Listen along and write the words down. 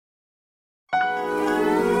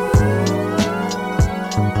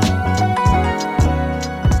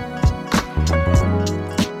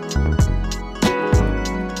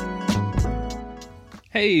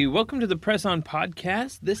Hey, welcome to the Press On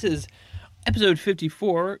Podcast. This is episode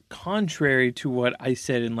 54, contrary to what I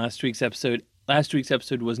said in last week's episode. Last week's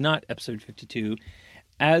episode was not episode 52.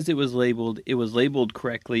 As it was labeled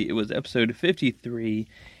correctly. It was episode 53,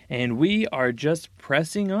 and we are just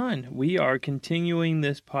pressing on. We are continuing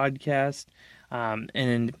this podcast,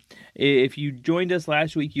 and if you joined us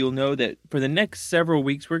last week, you'll know that for the next several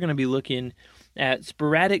weeks, we're going to be looking at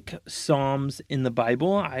sporadic Psalms in the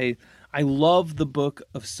Bible. I love the book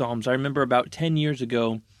of Psalms. I remember about 10 years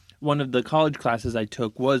ago, one of the college classes I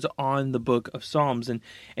took was on the book of Psalms. And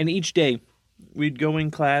each day we'd go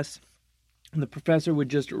in class and the professor would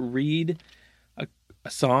just read a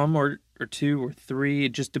psalm or two or three.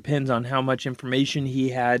 It just depends on how much information he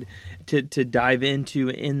had to dive into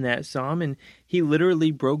in that psalm. And he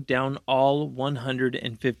literally broke down all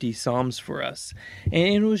 150 psalms for us.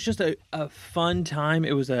 And it was just a fun time.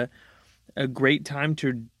 It was a great time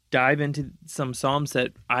to dive into some psalms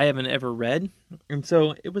that I haven't ever read. And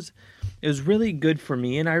so it was really good for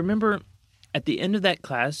me. And I remember at the end of that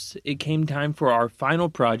class, it came time for our final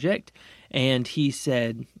project. And he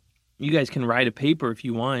said, you guys can write a paper if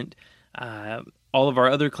you want. All of our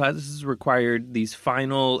other classes required these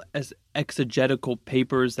final exegetical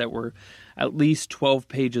papers that were at least 12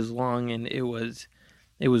 pages long. And it was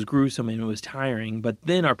gruesome and it was tiring. But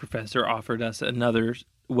then our professor offered us another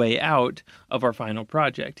way out of our final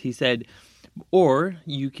project. He said, or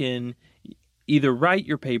you can either write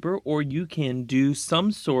your paper or you can do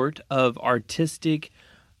some sort of artistic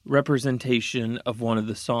representation of one of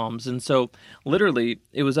the Psalms. And so literally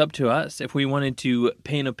it was up to us if we wanted to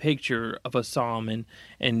paint a picture of a Psalm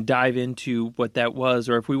and dive into what that was,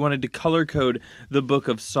 or if we wanted to color code the book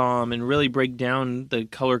of Psalm and really break down the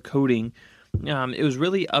color coding. It was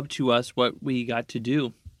really up to us what we got to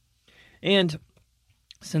do. And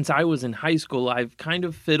since I was in high school, I've kind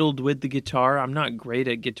of fiddled with the guitar. I'm not great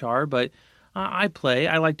at guitar, but I play.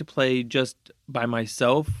 I like to play just by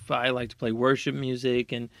myself. I like to play worship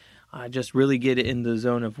music and just really get in the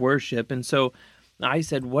zone of worship. And so I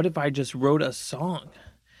said, what if I just wrote a song?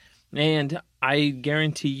 And I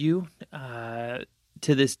guarantee you, to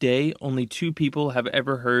this day, only 2 people have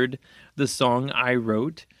ever heard the song I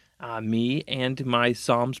wrote, me and my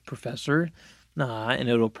Psalms professor. And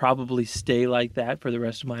it'll probably stay like that for the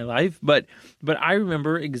rest of my life. But I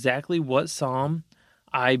remember exactly what psalm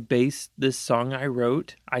I based this song I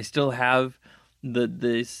wrote. I still have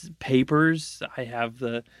the papers. I have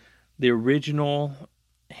the original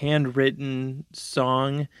handwritten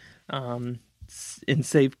song in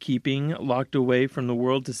safekeeping, locked away from the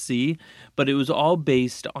world to see. But it was all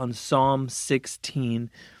based on Psalm 16.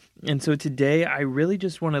 And so today I really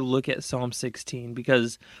just want to look at Psalm 16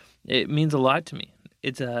 because it means a lot to me.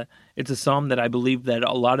 It's a psalm that I believe that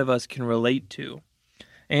a lot of us can relate to.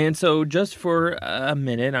 And so just for a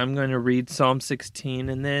minute, I'm going to read Psalm 16,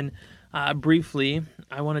 and then briefly,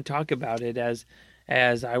 I want to talk about it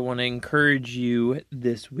as I want to encourage you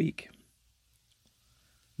this week.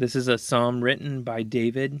 This is a psalm written by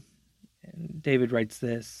David, and David writes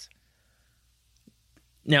this.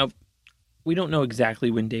 Now, we don't know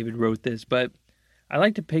exactly when David wrote this, but I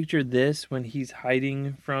like to picture this when he's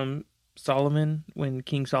hiding from Solomon, when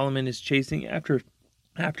King Solomon is chasing after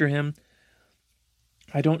him.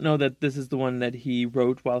 I don't know that this is the one that he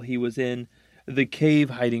wrote while he was in the cave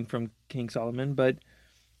hiding from King Solomon, but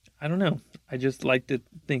I don't know. I just like to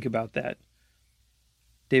think about that.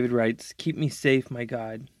 David writes, "Keep me safe, my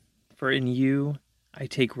God, for in you I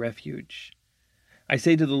take refuge. I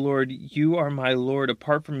say to the Lord, you are my Lord.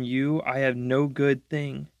 Apart from you, I have no good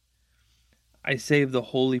thing. I save the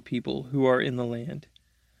holy people who are in the land.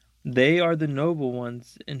 They are the noble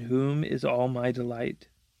ones in whom is all my delight.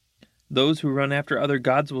 Those who run after other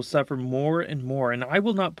gods will suffer more and more, and I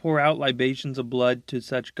will not pour out libations of blood to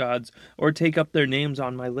such gods or take up their names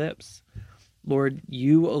on my lips. Lord,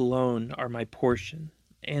 you alone are my portion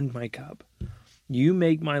and my cup. You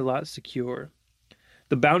make my lot secure.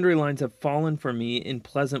 The boundary lines have fallen for me in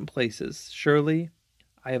pleasant places. Surely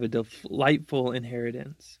I have a delightful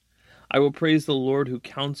inheritance. I will praise the Lord who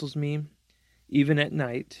counsels me. Even at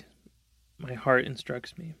night, my heart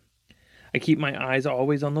instructs me. I keep my eyes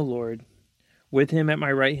always on the Lord. With him at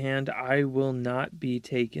my right hand, I will not be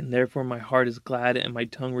taken. Therefore, my heart is glad and my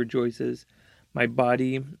tongue rejoices. My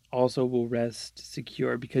body also will rest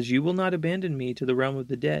secure, because you will not abandon me to the realm of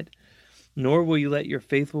the dead, nor will you let your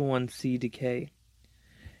faithful one see decay.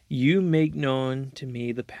 You make known to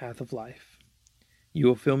me the path of life. You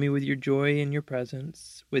will fill me with your joy in your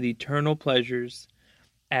presence, with eternal pleasures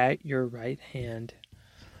at your right hand."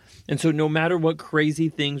 And so no matter what crazy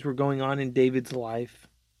things were going on in David's life,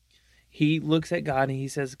 he looks at God and he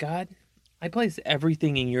says, God, I place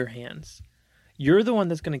everything in your hands. You're the one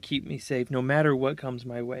that's going to keep me safe no matter what comes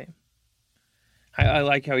my way. I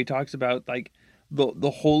like how he talks about like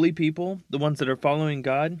the holy people, the ones that are following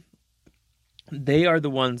God. They are the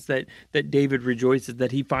ones that David rejoices,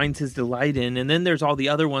 that he finds his delight in. And then there's all the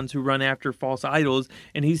other ones who run after false idols.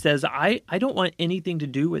 And he says, I don't want anything to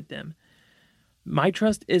do with them. My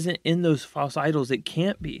trust isn't in those false idols. It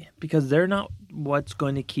can't be, because they're not what's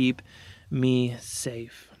going to keep me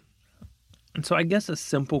safe. And so I guess a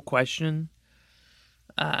simple question,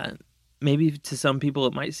 maybe to some people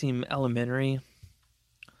it might seem elementary,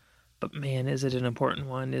 but man, is it an important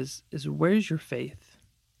one, is where's your faith?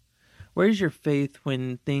 Where's your faith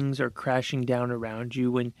when things are crashing down around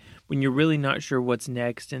you, when you're really not sure what's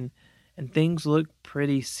next and things look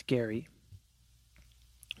pretty scary?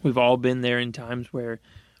 We've all been there in times where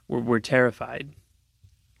we're terrified,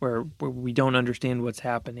 where we don't understand what's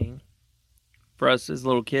happening. For us as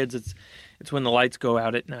little kids, it's when the lights go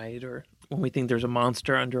out at night, or when we think there's a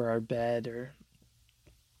monster under our bed, or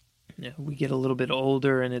we get a little bit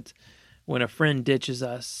older and it's when a friend ditches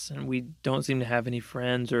us and we don't seem to have any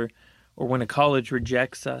friends, or when a college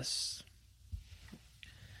rejects us.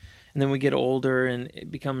 And then we get older and it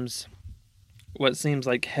becomes what seems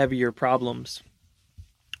like heavier problems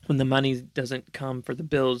when the money doesn't come for the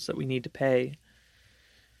bills that we need to pay.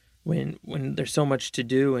 When there's so much to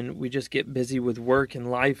do and we just get busy with work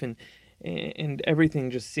and life, and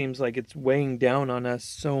everything just seems like it's weighing down on us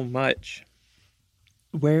so much.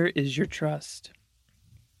 Where is your trust?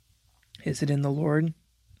 Is it in the Lord?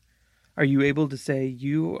 Are you able to say,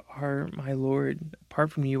 "You are my Lord.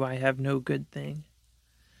 Apart from you, I have no good thing"?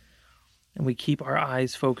 And we keep our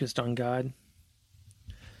eyes focused on God.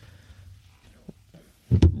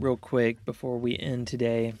 Real quick before we end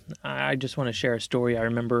today, I just want to share a story I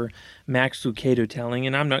remember Max Lucado telling,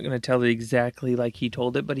 and I'm not going to tell it exactly like he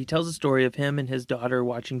told it, but he tells a story of him and his daughter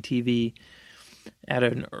watching TV at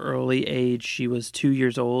an early age. She was 2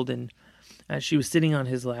 years old, and she was sitting on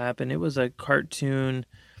his lap, and it was a cartoon,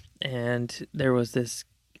 and there was this,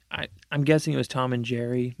 I'm guessing it was Tom and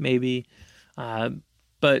Jerry, maybe,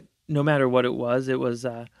 but no matter what it was, there was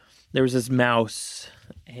this mouse,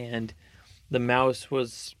 and the mouse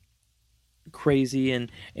was crazy,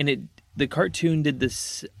 and the cartoon did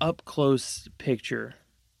this up-close picture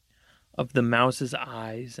of the mouse's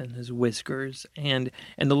eyes and his whiskers, and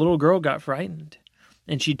the little girl got frightened,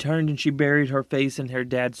 and she turned and she buried her face in her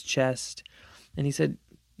dad's chest, and he said,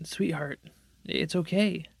 "Sweetheart, it's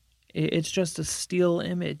okay. It's just a still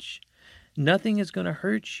image. Nothing is going to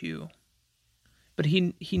hurt you." But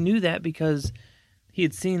he knew that because he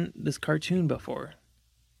had seen this cartoon before.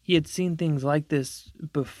 He had seen things like this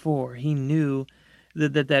before. He knew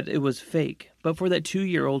that it was fake. But for that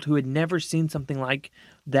 2-year-old who had never seen something like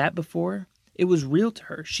that before, it was real to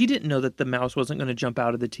her. She didn't know that the mouse wasn't going to jump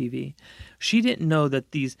out of the TV. She didn't know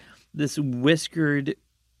that this whiskered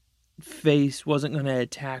face wasn't going to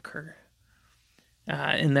attack her.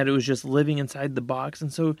 And that it was just living inside the box.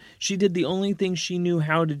 And so she did the only thing she knew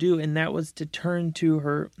how to do, and that was to turn to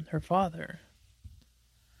her father.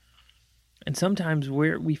 And sometimes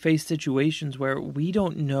we face situations where we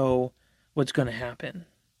don't know what's going to happen.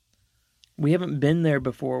 We haven't been there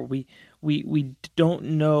before. We don't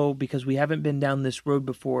know because we haven't been down this road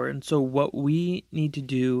before. And so what we need to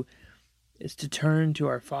do is to turn to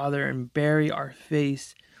our Father and bury our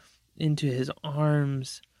face into His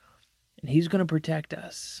arms, and He's going to protect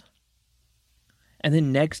us. And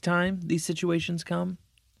then next time these situations come,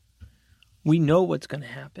 we know what's going to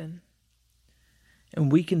happen. And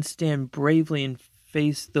we can stand bravely and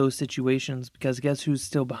face those situations, because guess who's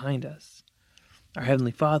still behind us? Our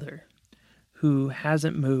Heavenly Father, who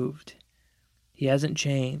hasn't moved. He hasn't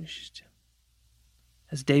changed.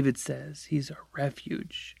 As David says, He's our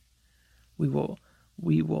refuge. We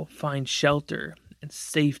will find shelter and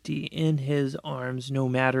safety in His arms no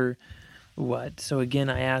matter what. So again,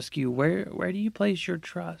 I ask you, where do you place your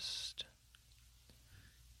trust?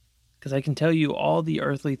 Because I can tell you all the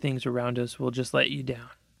earthly things around us will just let you down.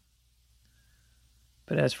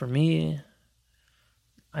 But as for me,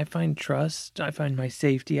 I find trust, I find my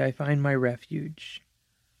safety, I find my refuge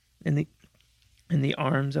in the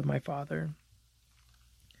arms of my Father.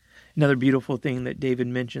 Another beautiful thing that David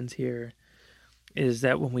mentions here is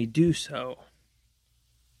that when we do so,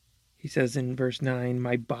 he says in verse 9,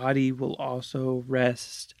 "My body will also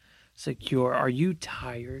rest secure." Are you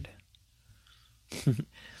tired?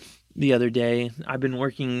 The other day, I've been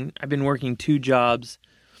working 2 jobs,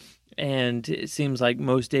 and it seems like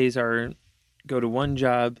most days are go to one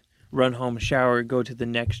job, run home, shower, go to the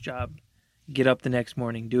next job, get up the next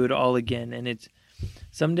morning, do it all again. And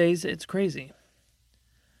some days it's crazy.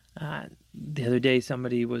 The other day,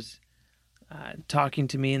 somebody was talking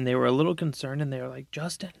to me, and they were a little concerned, and they were like,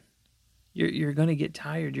 Justin, you're going to get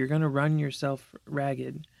tired. You're going to run yourself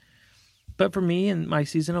ragged. But for me in my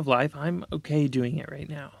season of life, I'm okay doing it right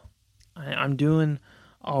now. I'm doing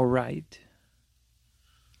all right.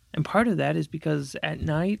 And part of that is because at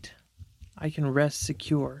night, I can rest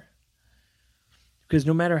secure. Because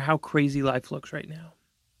no matter how crazy life looks right now,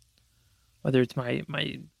 whether it's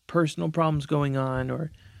my personal problems going on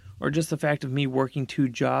or just the fact of me working 2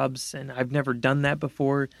 jobs and I've never done that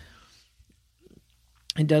before,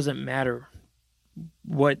 it doesn't matter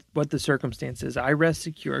what the circumstances. I rest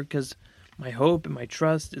secure because my hope and my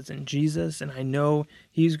trust is in Jesus, and I know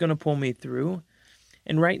He's going to pull me through.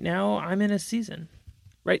 And right now, I'm in a season.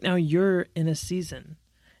 Right now, you're in a season.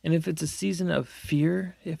 And if it's a season of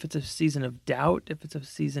fear, if it's a season of doubt, if it's a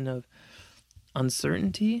season of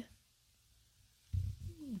uncertainty,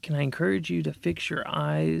 can I encourage you to fix your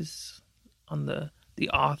eyes on the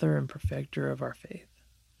author and perfecter of our faith,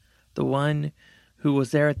 the one who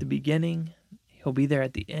was there at the beginning, He'll be there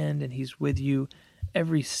at the end, and He's with you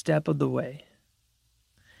every step of the way.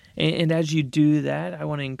 And as you do that, I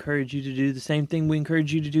want to encourage you to do the same thing we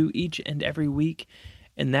encourage you to do each and every week,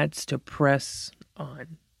 and that's to press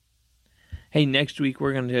on. Hey, next week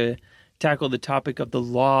we're going to tackle the topic of the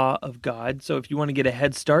law of God. So if you want to get a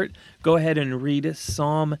head start, go ahead and read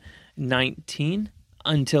Psalm 19.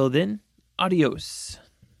 Until then, adios.